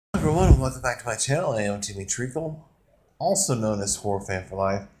everyone, and welcome back to my channel. I am Timmy Treacle, also known as Horror Fan for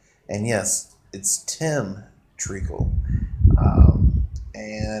Life. And yes, it's Tim Treacle.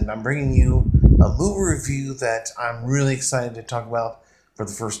 And I'm bringing you a movie review that I'm really excited to talk about for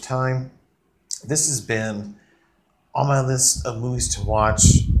the first time. This has been on my list of movies to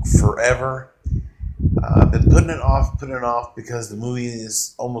watch forever. I've been putting it off because the movie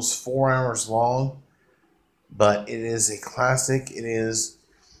is almost 4 hours long. But it is a classic. It is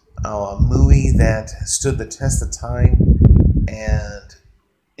a movie that stood the test of time, and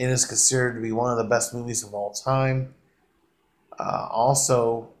it is considered to be one of the best movies of all time.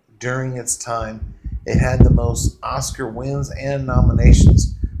 Also, during its time, it had the most Oscar wins and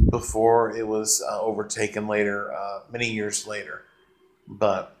nominations before it was overtaken later, many years later.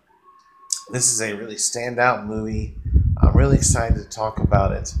 But this is a really standout movie. I'm really excited to talk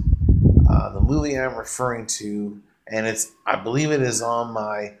about it. The movie I'm referring to, and I believe it is on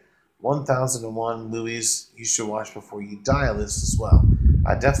my 1001 movies you should watch before you die list as well.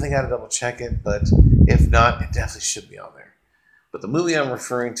 I definitely got to double check it, but if not, it definitely should be on there. But the movie I'm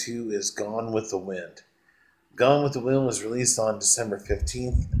referring to is Gone with the Wind. Gone with the Wind was released on December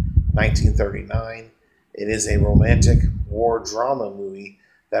 15th, 1939. It is a romantic war drama movie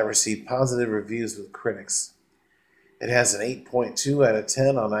that received positive reviews with critics. It has an 8.2 out of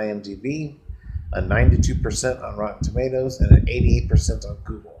 10 on IMDb, a 92% on Rotten Tomatoes, and an 88% on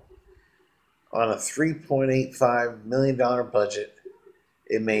Google. On a $3.85 million budget,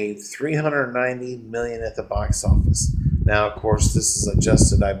 it made $390 million at the box office. Now, of course, this is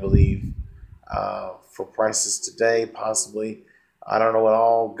adjusted, I believe, for prices today, possibly. I don't know what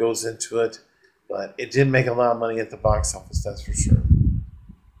all goes into it, but it did make a lot of money at the box office, that's for sure.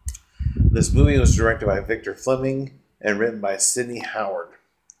 This movie was directed by Victor Fleming and written by Sidney Howard,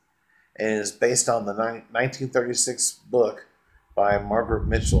 and it is based on the 1936 book by Margaret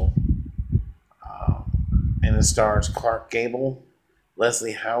Mitchell, and it stars Clark Gable,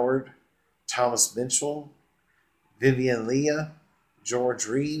 Leslie Howard, Thomas Mitchell, Vivian Leigh, George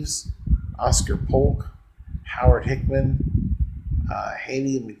Reeves, Oscar Polk, Howard Hickman,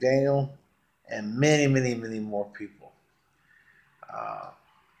 Haley McDaniel, and many, many, many more people.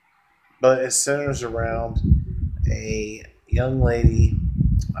 But it centers around a young lady,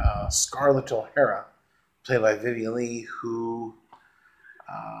 Scarlett O'Hara, played by Vivian Leigh, who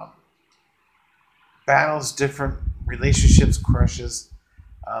battles different relationships, crushes,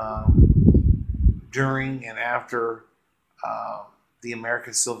 during and after the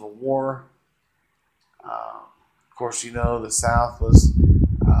American Civil War. Of course, you know the South was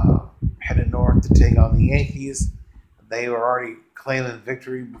headed north to take on the Yankees. They were already claiming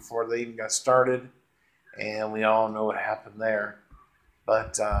victory before they even got started, and we all know what happened there.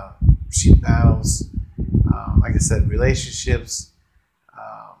 But she battles, like I said, relationships,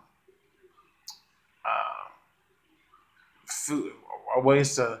 food,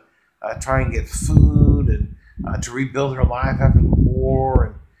 ways to try and get food, and to rebuild her life after the war.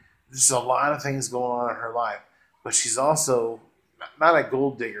 And there's a lot of things going on in her life. But she's also not a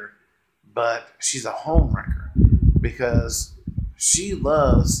gold digger, but she's a home wrecker, because she's in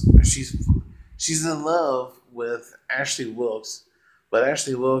love with Ashley Wilkes, but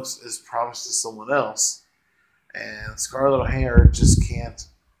Ashley Wilkes is promised to someone else, and Scarlett O'Hara just can't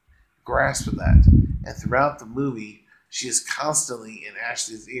grasp that. And throughout the movie, she is constantly in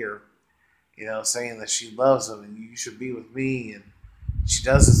Ashley's ear, saying that she loves him and you should be with me. And she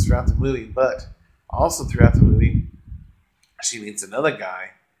does this throughout the movie, but also throughout the movie, she meets another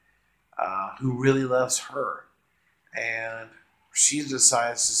guy who really loves her, and she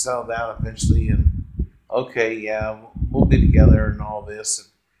decides to settle down eventually, and okay, yeah, we'll be together and all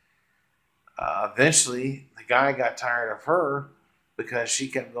this. And eventually, the guy got tired of her because she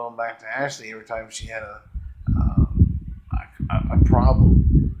kept going back to Ashley every time she had a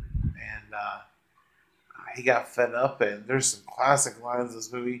problem, and he got fed up. And there's some classic lines in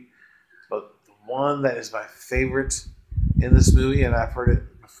this movie, but the one that is my favorite in this movie, and I've heard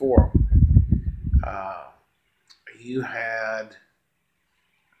it before, you had,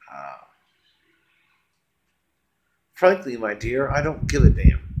 frankly, my dear, I don't give a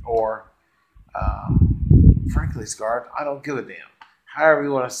damn, or frankly, Scarlett, I don't give a damn. However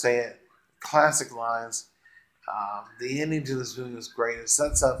you want to say it, classic lines. The ending to this movie was great. It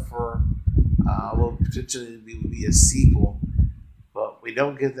sets up for what potentially would be a sequel, but we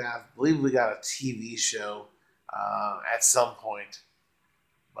don't get that. I believe we got a TV show at some point.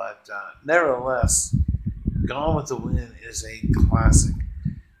 But nevertheless, Gone with the Wind is a classic.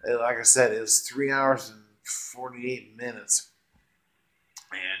 Like I said, it was 3 hours and 48 minutes.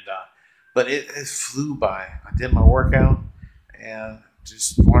 And but it flew by. I did my workout, and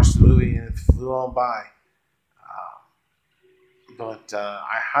just watched the movie and it flew on by. But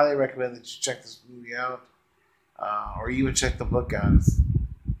I highly recommend that you check this movie out, or even check the book out.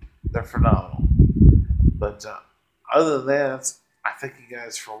 They're phenomenal. But other than that, I thank you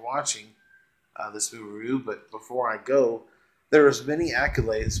guys for watching this movie review. But before I go, there was many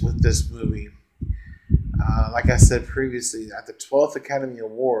accolades with this movie. Like I said previously, at the 12th Academy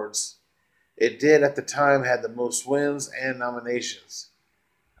Awards, it did at the time had the most wins and nominations.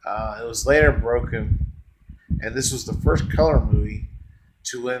 It was later broken, and this was the first color movie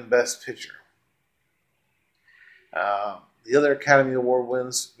to win Best Picture. The other Academy Award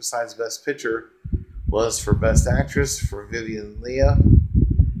wins besides Best Picture was for Best Actress for Vivian Leigh,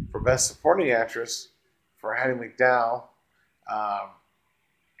 for Best Supporting Actress for Hattie McDowell.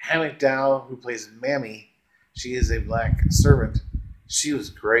 Hattie McDowell, who plays Mammy, she is a black servant. She was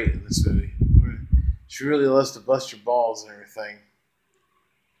great in this movie. She really loves to bust your balls and everything.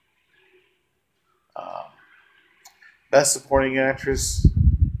 Best Supporting Actress,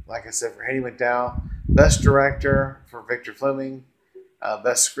 like I said, for Hattie McDowell. Best Director for Victor Fleming.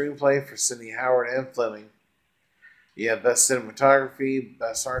 Best Screenplay for Sidney Howard and Fleming. You have Best Cinematography,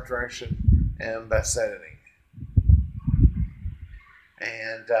 Best Art Direction, and Best Editing.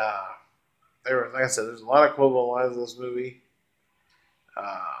 And there was, like I said, there's a lot of quotable lines in this movie.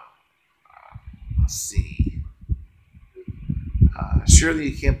 Let's see. Surely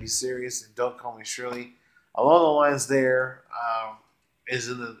you can't be serious, and don't call me Shirley. Along the lines there is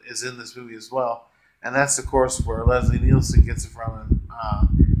in this movie as well, and that's of course where Leslie Nielsen gets it from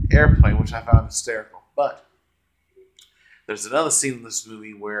an airplane, which I found hysterical. But there's another scene in this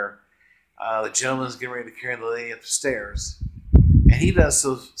movie where the gentleman's getting ready to carry the lady up the stairs, and he does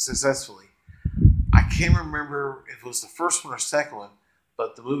so successfully. I can't remember if it was the first one or second one,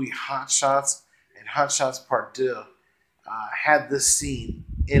 but the movie Hot Shots and Hot Shots Part 2 had this scene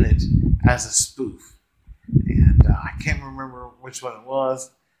in it as a spoof. And I can't remember which one it was.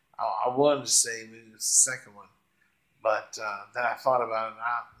 I wanted to say maybe it was the second one. But then I thought about it,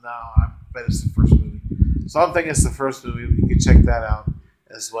 and I bet it's the first movie. So I'm thinking it's the first movie. You can check that out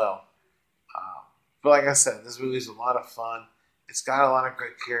as well. But like I said, this movie is a lot of fun. It's got a lot of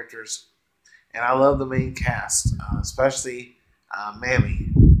great characters. And I love the main cast, especially Mammy,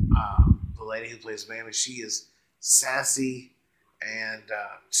 the lady who plays Mammy. She is sassy and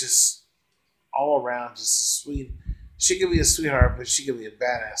just all around just a sweet. She could be a sweetheart, but she could be a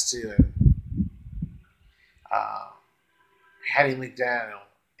badass too. And Hattie McDaniel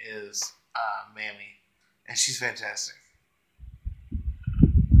is Mammy, and she's fantastic.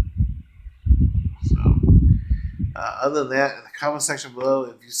 So, other than that, in the comment section below,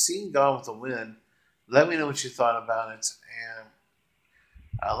 if you've seen Gone with the Wind, let me know what you thought about it,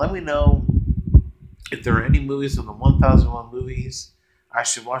 and let me know if there are any movies on the 1001 movies I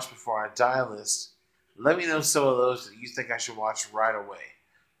should watch before I die list. Let me know some of those that you think I should watch right away,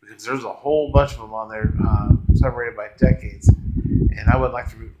 because there's a whole bunch of them on there separated by decades, and I would like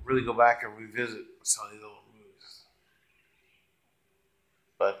to really go back and revisit some of these old movies.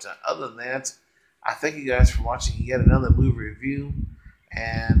 But other than that, I thank you guys for watching yet another movie review,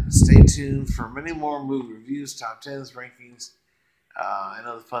 and stay tuned for many more movie reviews, top 10s, rankings, and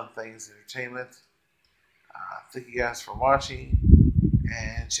other fun things, entertainment. Thank you guys for watching,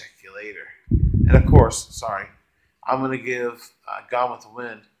 and check you later. And of course, sorry, I'm going to give Gone with the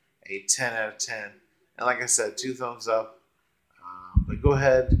Wind a 10 out of 10. And like I said, 2 thumbs up. But go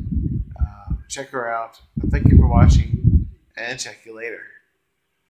ahead, check her out. Thank you for watching, and check you later.